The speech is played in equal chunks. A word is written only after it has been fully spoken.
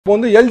இப்போ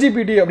வந்து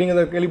எல்ஜிபிடி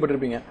அப்படிங்கிறத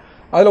கேள்விப்பட்டிருப்பீங்க.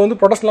 அதில் வந்து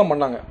ப்ரொடெஸ்ட்லாம்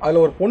பண்ணாங்க. அதில்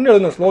ஒரு பொண்ணு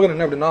எழுதின ஸ்லோகன்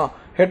என்ன அப்படின்னா,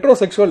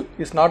 heterosexual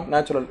is not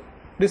natural,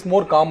 it is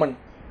more common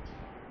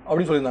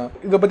அப்படின்னு சொல்லியிருந்தாங்க.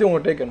 இதை பற்றி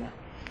உங்கள் டேக் என்ன?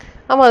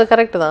 ஆமாம், அது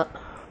கரெக்டு தான்.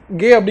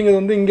 கே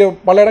அப்படிங்கிறது வந்து இங்கே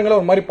பல இடங்களில்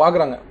ஒரு மாதிரி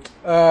பார்க்குறாங்க,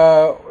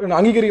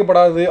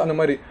 அங்கீகரிக்கப்படாது அந்த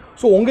மாதிரி.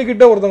 ஸோ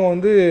உங்ககிட்ட ஒருத்தவங்க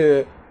வந்து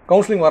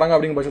கவுன்சிலிங் வராங்க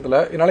அப்படிங்கிற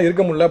பட்சத்தில் என்னால்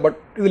இருக்க முடியல, பட்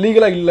இது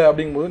லீகலாக இல்லை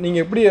அப்படிங்கும்போது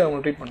நீங்கள் எப்படி அவங்க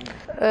ட்ரீட் பண்ணுங்க?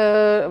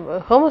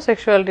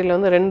 ஹோமோசெக்சுவாலிட்டியில்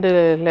வந்து 2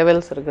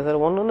 லெவல்ஸ் இருக்குது சார்.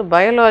 ஒன்று வந்து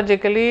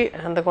பயாலாஜிக்கலி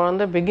அந்த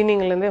குழந்தை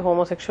பிகினிங்லேருந்தே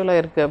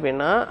ஹோமோசெக்சுவலாக இருக்குது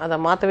அப்படின்னா அதை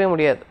மாற்றவே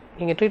முடியாது.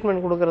 நீங்கள்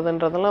ட்ரீட்மெண்ட்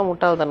கொடுக்குறதுன்றதெல்லாம்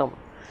முட்டாள்தனம்.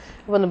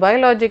 இப்போ இந்த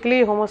பயாலாஜிக்கலி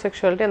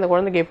ஹோமோசெக்சுவாலிட்டி அந்த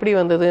குழந்தைக்கு எப்படி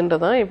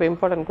வந்ததுன்றதான் இப்போ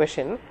இம்பார்ட்டன்ட்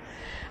கொஷின்.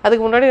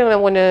 அதுக்கு முன்னாடி நம்ம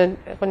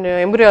கொஞ்சம்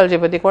எம்பிரியாலஜி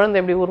பற்றி, குழந்தை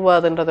எப்படி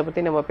உருவாதுன்றதை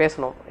பற்றி நம்ம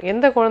பேசணும்.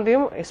 எந்த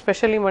குழந்தையும்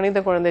எஸ்பெஷலி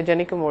மனித குழந்தை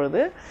ஜனிக்கும்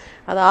பொழுது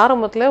அது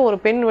ஆரம்பத்தில் ஒரு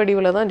பெண்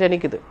வடிவில் தான்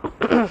ஜனிக்குது.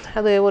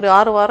 அது ஒரு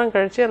 6 வாரம்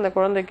கழித்து அந்த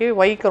குழந்தைக்கு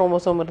Y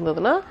குரோமோசோம்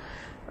இருந்ததுன்னா,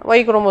 Y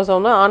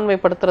குரோமோசோம் தான்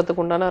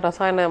ஆண்மைப்படுத்துறதுக்கு உண்டான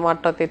ரசாயன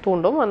மாற்றத்தை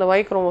தூண்டும். அந்த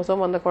Y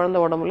குரோமோசோம் அந்த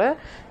குழந்தை உடம்புல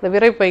இந்த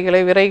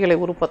விரைகளை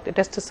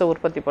டெஸ்டிஸை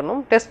உற்பத்தி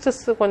பண்ணும்.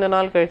 டெஸ்டிஸ் கொஞ்ச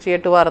நாள் கழிச்சு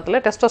 8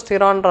 வாரத்தில்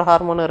டெஸ்டோஸ்டிரான்ற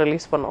ஹார்மோனை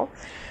ரிலீஸ் பண்ணும்.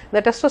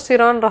 இந்த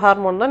டெஸ்டோஸ்டிரான்ற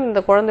ஹார்மோன் தான் இந்த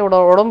குழந்தையோட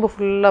உடம்பு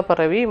ஃபுல்லாக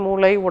பரவி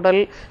மூளை, உடல்,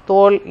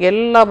 தோல்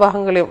எல்லா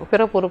பாகங்களையும்,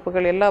 பிற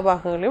பொறுப்புகள் எல்லா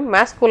பாகங்களையும்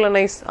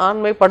மேஸ்குலனைஸ்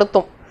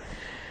ஆண்மைப்படுத்தும்.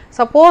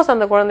 சப்போஸ்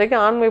அந்த குழந்தைக்கு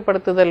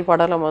ஆண்மைப்படுத்துதல்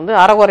படலம் வந்து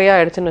அறகுறையாக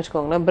ஆயிடுச்சுன்னு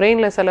வச்சுக்கோங்களேன்,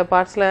 பிரெயினில் சில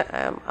பார்ட்ஸில்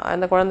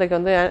அந்த குழந்தைக்கு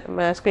வந்து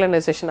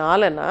மேஸ்குலனைசேஷன்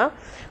ஆலைன்னா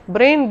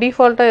பிரெயின்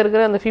டிஃபால்ட்டாக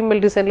இருக்கிற அந்த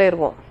ஃபீமேல் டிசைனில்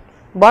இருக்கும்,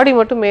 பாடி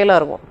மட்டும் மேலாக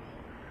இருக்கும்.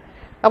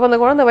 அப்போ அந்த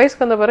குழந்தை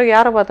வயசுக்கு வந்த பிறகு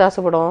யாரை பார்த்து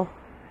ஆசைப்படும்?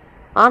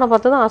 ஆணை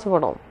பார்த்து தான்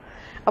ஆசைப்படும்.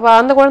 அப்போ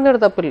அந்த குழந்தையோட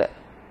தப்பு இல்லை.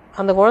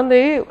 அந்த குழந்தை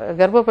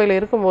கர்ப்பப்பையில்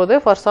இருக்கும்போது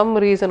ஃபார் சம்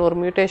ரீசன், ஒரு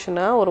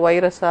மியூட்டேஷனாக, ஒரு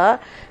வைரஸாக,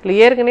 இல்லை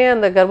ஏற்கனவே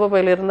அந்த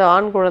கர்ப்பப்பையில் இருந்த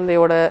ஆண்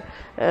குழந்தையோட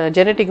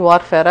ஜெனட்டிக்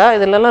வார்ஃபேராக,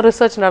 இதெல்லாம்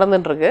ரிசர்ச்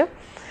நடந்துட்டுருக்கு.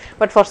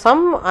 பட் ஃபார்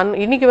சம்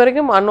இன்னைக்கு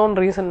வரைக்கும் அன்னோன்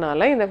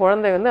ரீசன்னால இந்த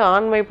குழந்தை வந்து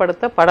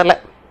ஆண்மைப்படுத்தப்படலை.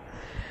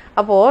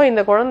 அப்போது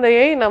இந்த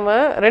குழந்தையை நம்ம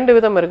 2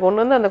 விதம் இருக்குது.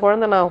 ஒன்று வந்து அந்த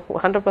குழந்தை நான்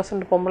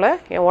 100% பொம்பளை,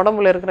 என்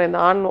உடம்புல இருக்கிற இந்த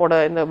ஆணோட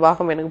இந்த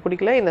பாகம் எனக்கு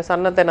பிடிக்கல, இந்த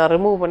சன்னத்தை நான்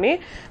ரிமூவ் பண்ணி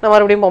நான்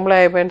மறுபடியும் பொம்பளை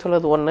ஆகிப்பேன்னு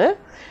சொல்லுறது ஒன்று.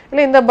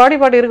 இல்லை இந்த பாடி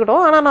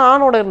இருக்கட்டும், ஆனால் நான்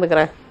ஆணோட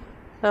இருந்துக்கிறேன்,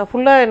 நான்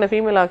ஃபுல்லாக என்னை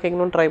ஃபீமேல்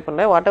ஆக்கிக்கணும்னு ட்ரை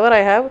பண்ணேன், வாட் எவர் ஐ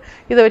ஹேவ்,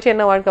 இதை வச்சு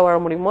என்ன வாழ்க்கை வாழ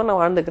முடியுமோ நான்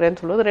வாழ்ந்துக்கிறேன்னு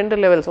சொல்லுவது 2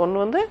 லெவல்ஸ்.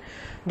 ஒன்று வந்து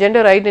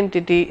ஜெண்டர்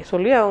ஐடென்டிட்டி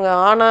சொல்லி அவங்க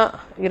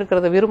ஆணாக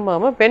இருக்கிறத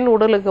விரும்பாமல் பெண்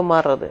உடலுக்கு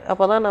மாறுறது.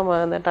 அப்போ தான் நம்ம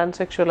அந்த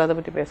டிரான்ஸ்செக்சுவல் அதை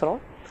பற்றி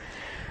பேசுகிறோம்.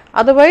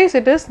 Otherwise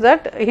it is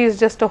that he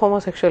is just a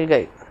homosexual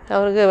கை.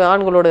 அவருக்கு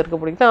ஆண்களோடு இருக்க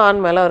பிடிக்கும்,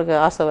 ஆண் மேலே அவருக்கு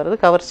ஆசை வருது,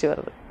 கவர்ச்சி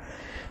வருது.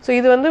 ஸோ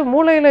இது வந்து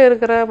மூளையில்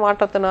இருக்கிற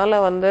மாற்றத்தினால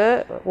வந்து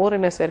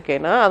ஓரின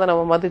சேர்க்கைனா அதை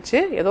நம்ம மதித்து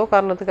ஏதோ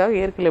காரணத்துக்காக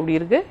இயற்கையில் எப்படி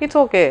இருக்குது, இட்ஸ்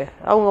ஓகே,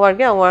 அவங்க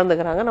வாழ்க்கையை அவங்க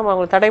வாழ்ந்துக்கிறாங்க, நம்ம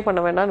அவங்களை தடை பண்ண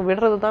வேண்டாம்னு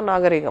விடுறது தான்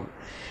நாகரிகம்.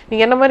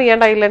 நீங்கள் என்ன மாதிரி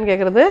ஏன்டா இல்லைன்னு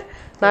கேட்குறது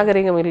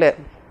நாகரிகம் இல்லை.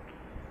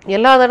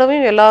 எல்லா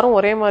தடவையும் எல்லாரும்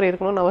ஒரே மாதிரி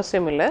இருக்கணும்னு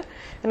அவசியம் இல்லை.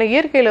 ஏன்னா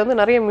இயற்கையில் வந்து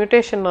நிறைய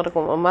மியூட்டேஷன்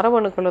இருக்கும்.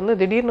 மரபணுக்கள் வந்து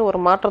திடீர்னு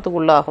ஒரு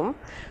மாற்றத்துக்கு உள்ளாகும்.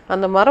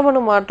 அந்த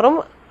மரபணு மாற்றம்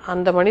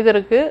அந்த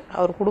மனிதருக்கு,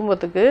 அவர்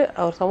குடும்பத்துக்கு,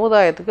 அவர்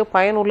சமுதாயத்துக்கு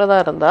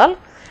பயனுள்ளதாக இருந்தால்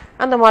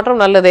அந்த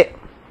மாற்றம் நல்லதே.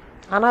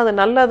 ஆனால் அது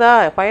நல்லதா,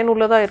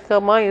 பயனுள்ளதா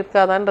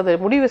இருக்காதான்றது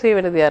முடிவு செய்ய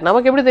வேண்டியது யார்?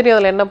 நமக்கு எப்படி தெரியும்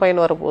அதில் என்ன பயன்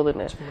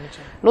வரப்போகுதுன்னு?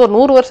 இன்னொரு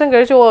 100 வருஷம்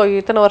கழிச்சு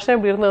இத்தனை வருஷம்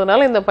இப்படி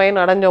இருந்ததுனால இந்த பயன்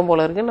அடைஞ்சோம்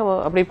போல இருக்குன்னு நம்ம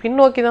அப்படி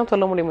பின்னோக்கி தான்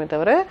சொல்ல முடியுமே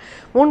தவிர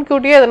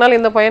முன்கூட்டியே அதனால்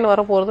இந்த பயன்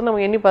வரப்போகிறது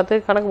நம்ம எண்ணி பார்த்து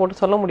கணக்கு போட்டு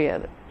சொல்ல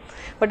முடியாது.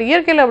 பட்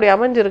இயற்கையில் அப்படி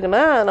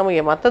அமைஞ்சிருக்குன்னா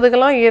நம்ம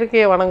மற்றதுக்கெல்லாம்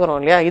இயற்கையை வணங்குறோம்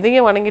இல்லையா,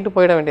 இதையும் வணங்கிட்டு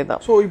போயிட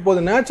வேண்டியதுதான். ஸோ இப்போ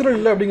அது நேச்சுரல்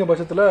இல்லை அப்படிங்கிற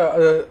பட்சத்தில்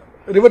அது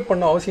ரிவர்ட்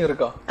பண்ண அவசியம்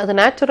இருக்கா? அது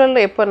நேச்சுரல்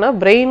எப்போன்னா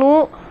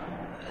பிரெயினும்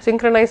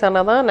சிங்க்ரனைஸ்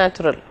ஆனால் தான்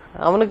நேச்சுரல்.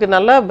 அவனுக்கு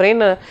நல்லா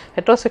பிரெயின்,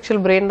 ஹெட்ரோசெக்சுவல்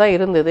பிரெயின் தான்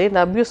இருந்தது, இந்த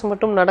அப்யூஸ்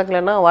மட்டும்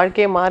நடக்கலைன்னா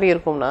வாழ்க்கையே மாறி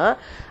இருக்கும்னா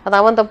அது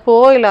அவன் தப்போ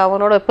இல்லை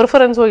அவனோட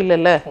ப்ரிஃபரன்ஸோ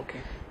இல்லைல்ல,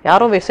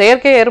 யாரும்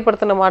செயற்கையை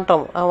ஏற்படுத்தின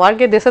மாற்றம், அவன்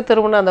வாழ்க்கையை திசை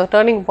திரும்பின அந்த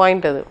டேர்னிங்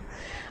பாயிண்ட். அது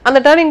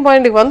அந்த டேர்னிங்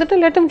பாயிண்ட்டுக்கு வந்துட்டு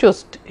let him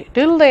choose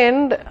till the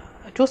end.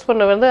 Choose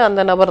பண்ண வந்து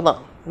அந்த நபர்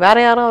தான், வேற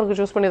யாரும் அவருக்கு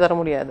சூஸ் பண்ணி தர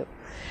முடியாது.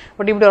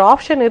 பட் இப்படி ஒரு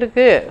ஆப்ஷன்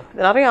இருக்குது.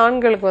 நிறைய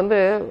ஆண்களுக்கு வந்து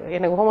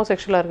எனக்கு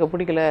ஹோமோசெக்சுவலாக இருக்க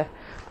பிடிக்கல,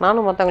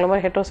 நானும் மற்றவங்கள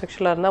மாதிரி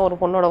ஹெட்ரோசெக்சுவலாக இருந்தால் ஒரு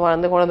பொண்ணோட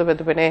வாழ்ந்து குழந்தை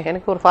பெற்றுப்பேனே,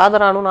 எனக்கு ஒரு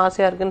ஃபாதர் ஆகணும்னு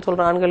ஆசையாக இருக்குன்னு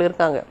சொல்கிற ஆண்கள்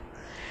இருக்காங்க.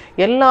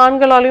 எல்லா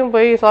ஆண்களாலையும்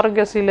போய்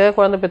சொரகசியில்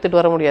குழந்தை பெற்றுட்டு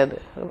வர முடியாது.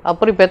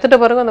 அப்படி பெற்றுட்ட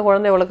பிறகு அந்த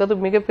குழந்தை வளர்க்கறது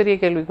மிகப்பெரிய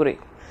கேள்விக்குறி.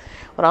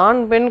 ஒரு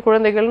ஆண் பெண்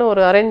குழந்தைகள்னு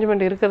ஒரு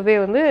அரேஞ்ச்மெண்ட் இருக்கிறதே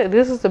வந்து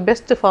this is the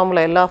best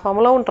formula. எல்லா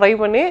ஃபார்முலாவும் ட்ரை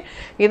பண்ணி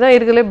இதான்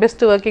இருக்கிறதுலே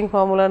பெஸ்ட் ஒர்க்கிங்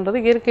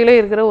ஃபார்முலான்றது இயற்கையிலே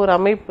இருக்கிற ஒரு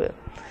அமைப்பு.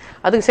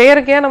 அதுக்கு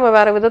செய்யறக்கே நம்ம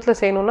வேறு விதத்தில்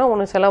செய்யணும்னா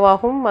ஒன்று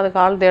செலவாகும், அதுக்கு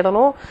ஆள்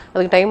தேடணும்,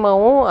 அதுக்கு டைம்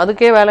ஆகும்,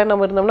 அதுக்கே வேலை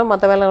நம்ம இருந்தோம்னா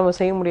மற்ற வேலை நம்ம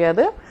செய்ய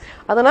முடியாது.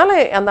 அதனால்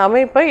அந்த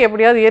அமைப்பை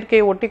எப்படியாவது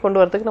இயற்கையை ஒட்டி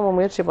கொண்டு வரதுக்கு நம்ம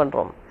முயற்சி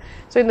பண்ணுறோம்.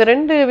 ஸோ இந்த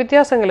 2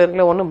 வித்தியாசங்கள்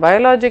இருக்குல்ல, ஒன்று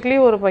பயாலாஜிக்கலி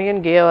ஒரு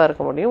பையன் கேவாக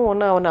இருக்க முடியும்,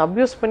 ஒன்று அவனை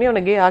அப்யூஸ் பண்ணி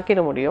அவனை கே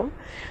ஆக்கிட முடியும்.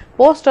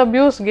 போஸ்ட்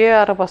அப்யூஸ் கே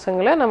ஆகிற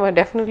பசங்களை நம்ம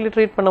டெஃபினெட்லி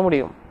ட்ரீட் பண்ண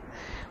முடியும்.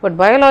 பட்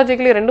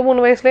பயாலாஜிக்கலி 2-3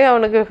 வயசுலேயே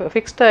அவனுக்கு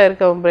ஃபிக்ஸ்டாக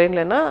இருக்க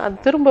பிரெயின்லன்னா அது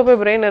திரும்ப போய்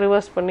பிரெயினை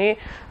ரிவர்ஸ் பண்ணி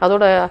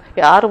அதோட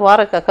 6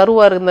 வார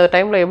கருவாக இருந்த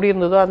டைமில் எப்படி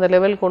இருந்ததோ அந்த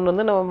லெவல் கொண்டு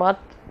வந்து நம்ம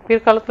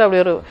பிற்காலத்தில்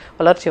அப்படி ஒரு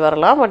வளர்ச்சி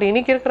வரலாம். பட்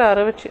இன்னைக்கு இருக்கிற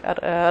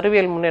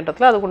அறிவியல்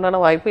முன்னேற்றத்தில் அதுக்கு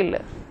உண்டான வாய்ப்பு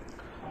இல்லை.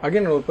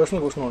 அகைன் ஒரு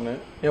பர்சனல் கொஸ்டின் ஒன்று,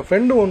 என்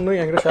ஃப்ரெண்டு ஒன்று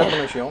என்கிட்ட ஷேர்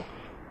பண்ண விஷயம்,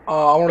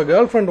 அவனோட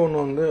கேர்ள் ஃப்ரெண்ட்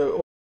ஒன்று வந்து